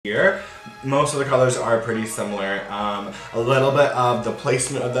here. Most of the colors are pretty similar. A little bit of the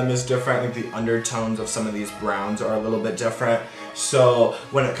placement of them is different. Like the undertones of some of these browns are a little bit different. So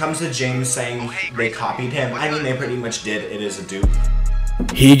when it comes to James saying they copied him, I mean they pretty much did. It is a dupe.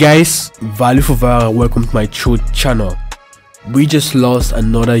 Hey guys, Value for Viral, welcome to my channel. We just lost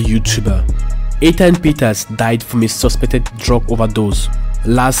another YouTuber. Ethan Peters died from a suspected drug overdose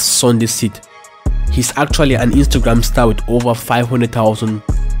last Sunday seat. He's actually an Instagram star with over 500,000.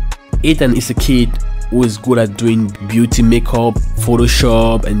 Ethan is a kid who is good at doing beauty makeup,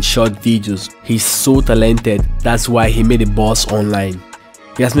 Photoshop and short videos. He's so talented, that's why he made a buzz online.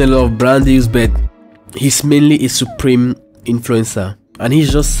 He has made a lot of brand deals, but he's mainly a supreme influencer and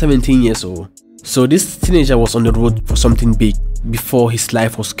he's just 17 years old. So this teenager was on the road for something big before his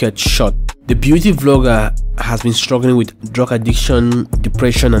life was cut short. The beauty vlogger has been struggling with drug addiction,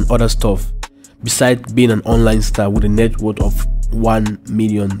 depression and other stuff, besides being an online star with a net worth of $1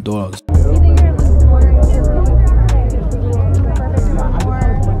 million.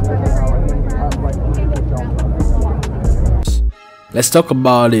 Let's talk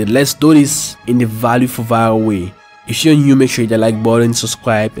about it. Let's do this in the Value for Viral way. If you're new, make sure you hit the like button,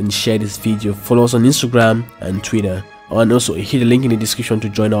 subscribe and share this video. Follow us on Instagram and Twitter. And also hit the link in the description to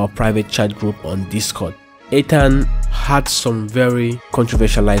join our private chat group on Discord. Ethan had some very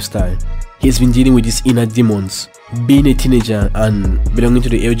controversial lifestyle. He's been dealing with his inner demons. Being a teenager and belonging to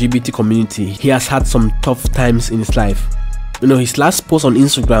the LGBT community, he has had some tough times in his life. You know, his last post on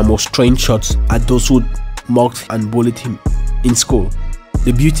Instagram was throwing shots at those who mocked and bullied him in school.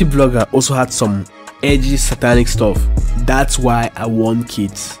 The beauty blogger also had some edgy satanic stuff. That's why I warn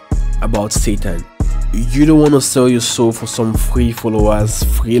kids about Satan. You don't want to sell your soul for some free followers,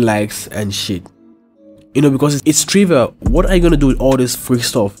 free likes and shit. You know, because it's trivial. What are you gonna do with all this free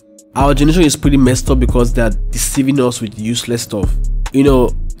stuff? Our generation is pretty messed up because they're deceiving us with useless stuff. You know,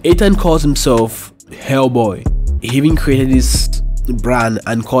 Ethan calls himself Hellboy. He even created this brand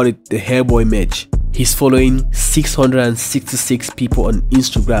and called it the Hellboy merch. He's following 666 people on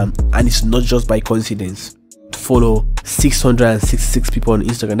Instagram, and it's not just by coincidence. To follow 666 people on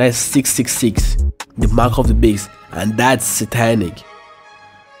Instagram, that is 666, the mark of the beast, and that's satanic.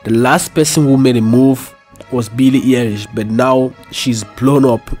 The last person who made a move was Billie Eilish, but now she's blown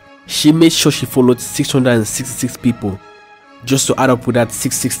up. She made sure she followed 666 people just to add up with that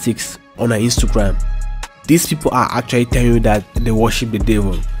 666 on her Instagram. These people are actually telling you that they worship the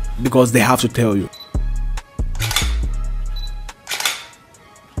devil because they have to tell you.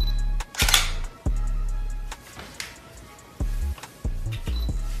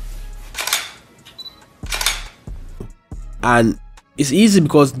 And it's easy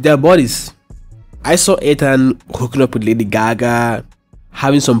because they're bodies. I saw Ethan hooking up with Lady Gaga,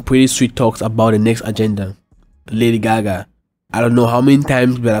 having some pretty sweet talks about the next agenda. Lady Gaga, I don't know how many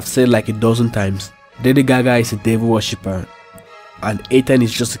times, but I've said like a dozen times. Lady Gaga is a devil worshipper and Ethan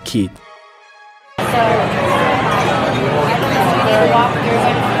is just a kid.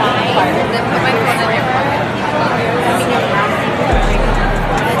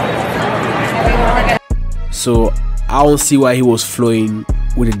 So I don't see why he was flowing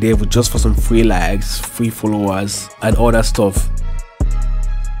with the devil just for some free likes, free followers and all that stuff.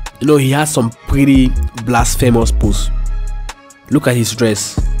 You know, he has some pretty blasphemous posts. Look at his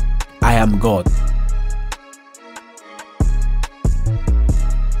dress. I am God.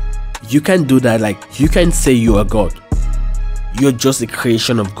 You can't do that. Like, you can't say you are God. You're just a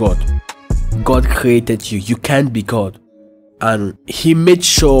creation of God. God created you. You can't be God. And he made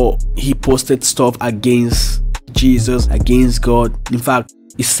sure he posted stuff against Jesus, against God. In fact,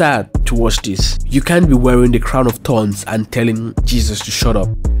 it's sad to watch this. You can't be wearing the crown of thorns and telling Jesus to shut up.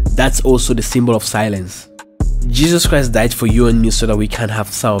 That's also the symbol of silence. Jesus Christ died for you and me so that we can have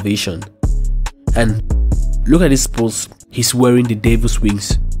salvation. And look at this post. He's wearing the devil's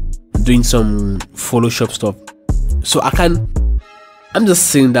wings, doing some Photoshop stuff. So I'm just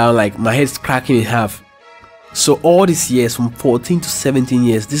sitting down like my head's cracking in half. So all these years, from 14 to 17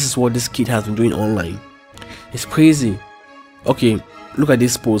 years, this is what this kid has been doing online. It's crazy. Okay, look at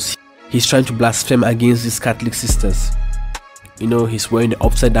this post. He's trying to blaspheme against these Catholic sisters. You know, he's wearing the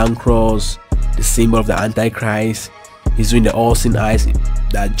upside down cross, the symbol of the Antichrist. He's doing the all sin eyes.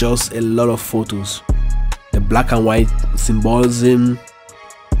 There are just a lot of photos. The black and white symbolism.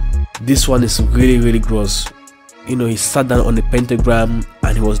 This one is really gross. You know, he sat down on the pentagram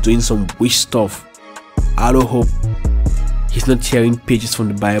and he was doing some witch stuff. I don't hope he's not tearing pages from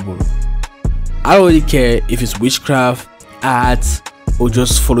the Bible. I don't really care if it's witchcraft, art, or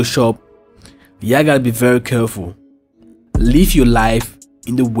just Photoshop. You gotta be very careful. Live your life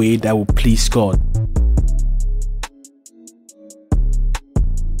in the way that will please God.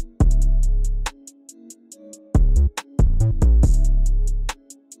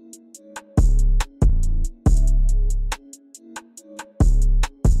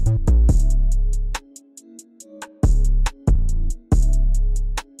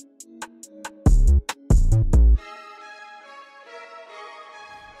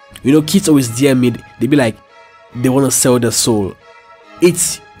 You know, kids always DM me, they be like, they want to sell their soul.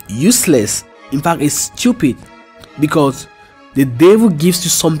 It's useless. In fact, it's stupid, because the devil gives you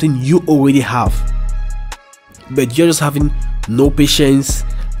something you already have, but you're just having no patience,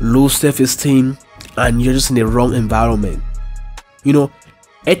 low self-esteem, and you're just in the wrong environment. You know,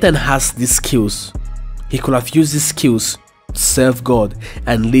 Ethan has these skills. He could have used these skills to serve God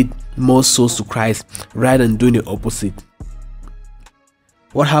and lead more souls to Christ rather than doing the opposite.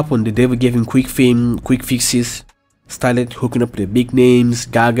 What happened? The devil gave him quick fame, quick fixes, started hooking up the big names,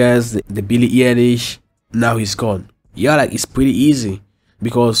 Gagas, the Billie Eilish. Now he's gone. Yeah, like, it's pretty easy,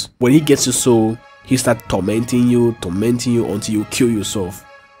 because when he gets your soul, he starts tormenting you until you kill yourself.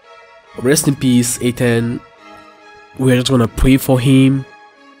 Rest in peace, Ethan. We're just gonna pray for him.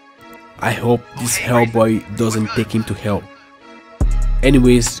 I hope this Hellboy doesn't take him to hell.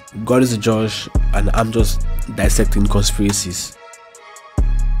 Anyways, God is a judge, and I'm just dissecting conspiracies.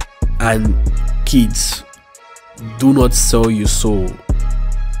 And kids, do not sell your soul.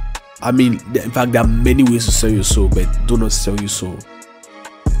 I mean, in fact, there are many ways to sell your soul, but do not sell your soul.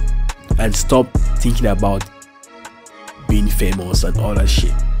 And stop thinking about being famous and all that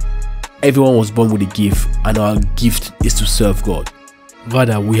shit. Everyone was born with a gift, and our gift is to serve God.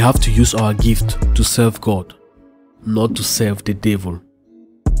 Rather, we have to use our gift to serve God, not to serve the devil.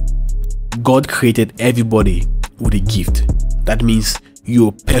 God created everybody with a gift. That means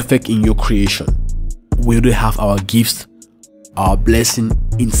you're perfect in your creation. We do have our gifts, our blessing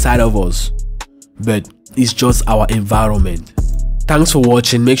inside of us, but it's just our environment. Thanks for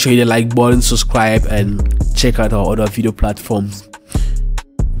watching. Make sure you hit the like button, subscribe, and check out our other video platforms.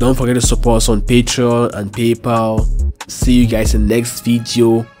 Don't forget to support us on Patreon and PayPal. See you guys in the next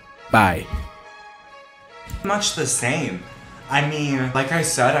video. Bye. Much the same. I mean, like I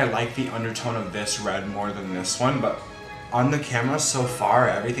said, I like the undertone of this red more than this one, but on the camera so far,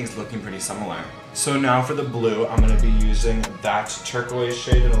 everything's looking pretty similar. So now for the blue, I'm going to be using that turquoise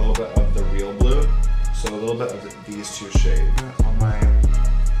shade and a little bit of the real blue. So a little bit of these two shades on my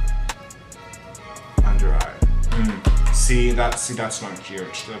under eye. See, that's not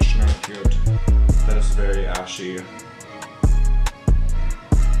cute. That's not cute. That is very ashy.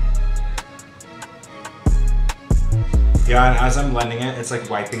 Yeah, and as I'm blending it, it's like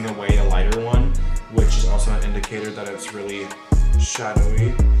wiping away a lighter one, which is also an indicator that it's really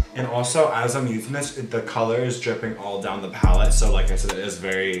shadowy. And also, as I'm using this, the color is dripping all down the palette. So like I said, it is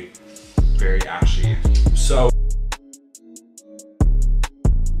very, very ashy. So